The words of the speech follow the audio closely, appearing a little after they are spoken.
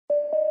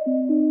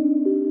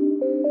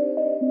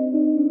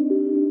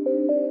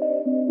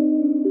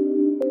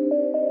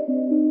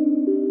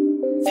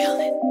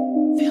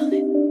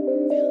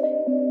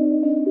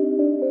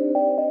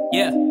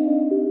Yeah,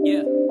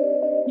 yeah,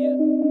 yeah.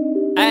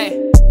 Ay,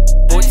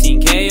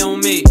 14K on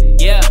me.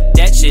 Yeah,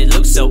 that shit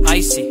looks so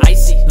icy.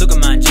 Look at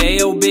my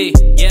J.O.B.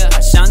 Yeah,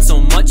 I shine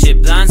so much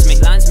it blinds me.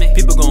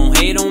 People gon'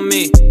 hate on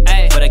me.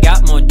 Ay, but I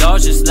got more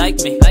dogs just like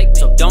me.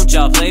 So don't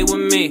y'all play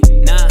with me.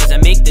 Nah, cause I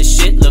make this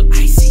shit look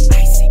icy.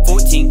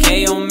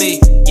 14K on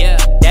me. Yeah,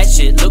 that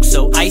shit looks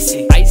so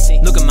icy.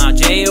 Look at my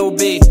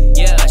J.O.B.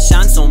 Yeah, I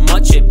shine so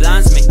much it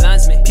blinds me.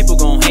 People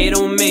gon' hate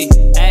on me.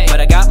 Ay,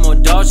 but I got more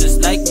dogs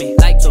just like me.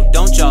 So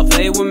don't y'all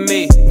play with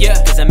me. Yeah,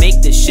 cause I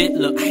make this shit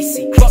look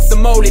icy. Fuck the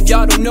motive,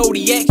 y'all don't know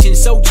the action.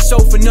 Sold your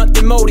soul for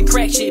nothing more than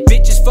crack shit.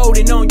 Bitches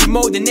folding on you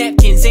more than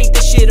napkins. Ain't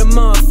that shit a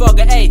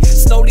motherfucker, ayy.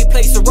 Slowly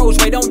place a rose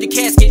right on your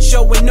casket.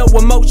 Showing no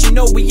emotion,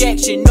 no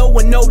reaction. No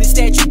one noticed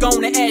that you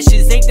gone to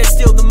ashes. Ain't that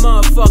still the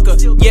motherfucker?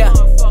 Yeah,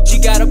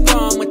 she got a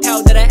problem with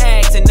how that I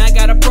act. And I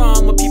got a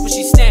problem with people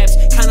she snaps.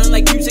 Kinda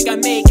like music I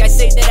make. I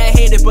say that I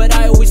hate it, but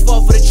I always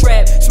fall for the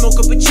trap. Smoke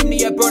up a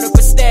chimney, I burn up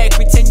a stack.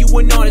 Pretend you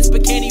an artist,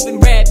 but can't even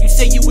rap. You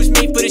say you was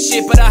made for the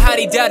shit, but I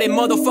highly doubt it.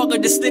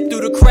 Motherfucker just slip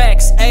through the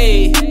cracks.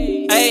 Ayy,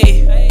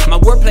 ayy, my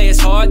wordplay is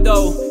hard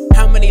though.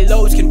 How many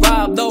loads can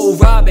rob low?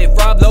 Rob it,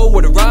 rob low,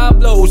 or the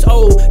rob lows.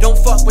 Oh, don't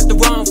fuck with the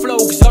wrong flow,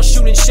 cause y'all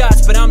shooting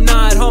shots, but I'm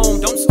not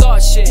home. Don't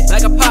start shit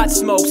like a pot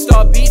smoke.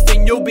 Start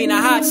beefing, you'll be in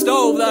a hot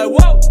stove. Like,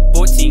 whoa,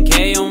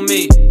 14K on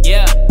me.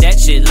 Yeah, that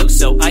shit looks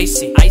so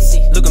icy.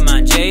 Look at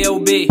my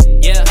J.O.B.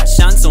 Yeah, I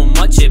shine so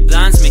much it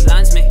blinds me.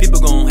 People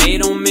gon'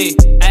 hate on me.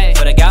 Ay,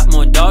 but I got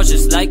more dogs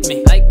just like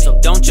me. So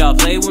don't y'all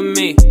play with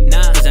me.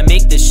 Nah, cause I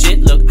make this shit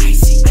look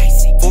icy.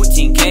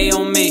 14K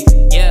on me.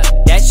 Yeah,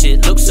 that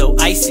shit looks so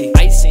icy.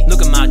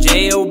 Look at my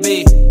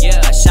J.O.B.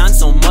 Yeah, I shine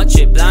so much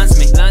it blinds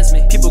me.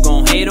 People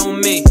gon' hate on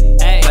me.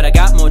 Ay, but I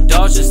got more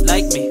dogs just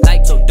like me.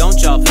 So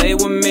don't y'all play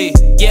with me.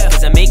 Yeah,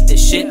 cause I make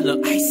this shit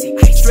look icy.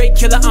 Straight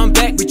killer, I'm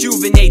back,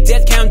 rejuvenate.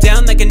 Death count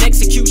down like an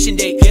execution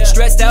date.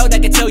 Stressed out, I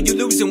can tell you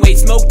losing weight.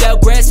 Smoked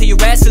out grass, so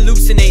your ass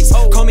hallucinates.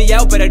 Call me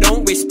out, but I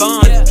don't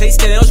respond. Place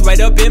the nails right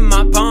up in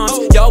my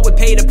palms. Y'all would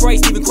pay the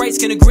price, even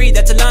Christ can agree.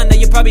 That's a line that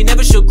you probably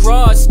never should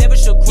cross.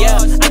 Yeah,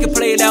 I can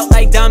play it out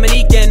like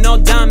Dominique and I'll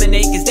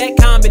dominate. Cause that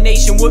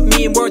combination with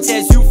me and words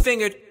has you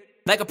fingered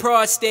like a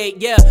prostate,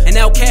 yeah. An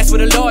outcast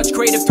with a large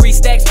crate of 3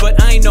 stacks,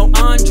 but I ain't no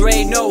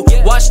Andre, no.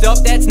 Washed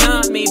up, that's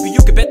not me, but you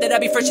can bet that I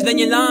be fresher than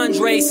your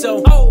lingerie.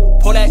 So,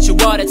 pull out your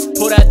wallets,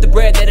 pull out the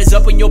bread that is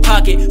up in your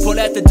pocket. Pull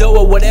out the dough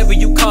or whatever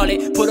you call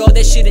it. Put all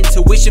that shit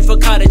into wishing for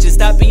college and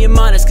stop being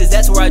modest, cause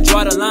that's where I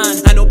draw the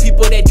line. I know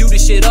people that do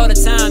this shit all the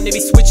time. They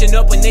be switching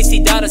up when they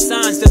see dollar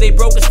signs, till they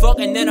broke as fuck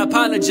and then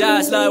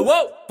apologize. Like,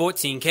 whoa,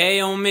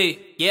 14K on me.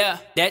 Yeah,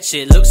 that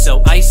shit looks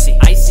so icy.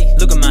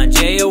 Look at my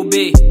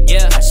J.O.B.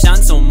 Yeah, I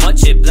shine so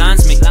much it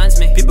blinds me.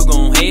 People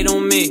gon' hate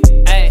on me.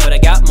 Ay, but I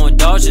got more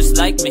dogs just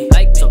like me.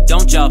 So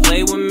don't y'all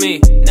play with me.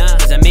 Nah,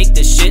 cause I make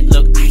this shit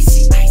look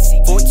icy.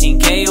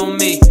 14K on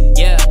me.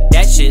 Yeah,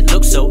 that shit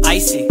looks so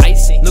icy.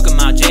 Look at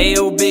my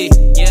J.O.B.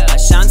 Yeah, I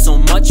shine so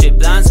much it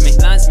blinds me.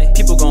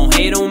 People gon'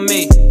 hate on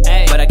me.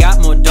 Ay, but I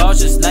got more dogs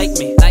just like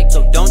me.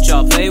 So don't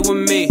y'all play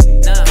with me.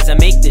 Nah, cause I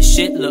make this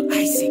shit look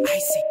icy.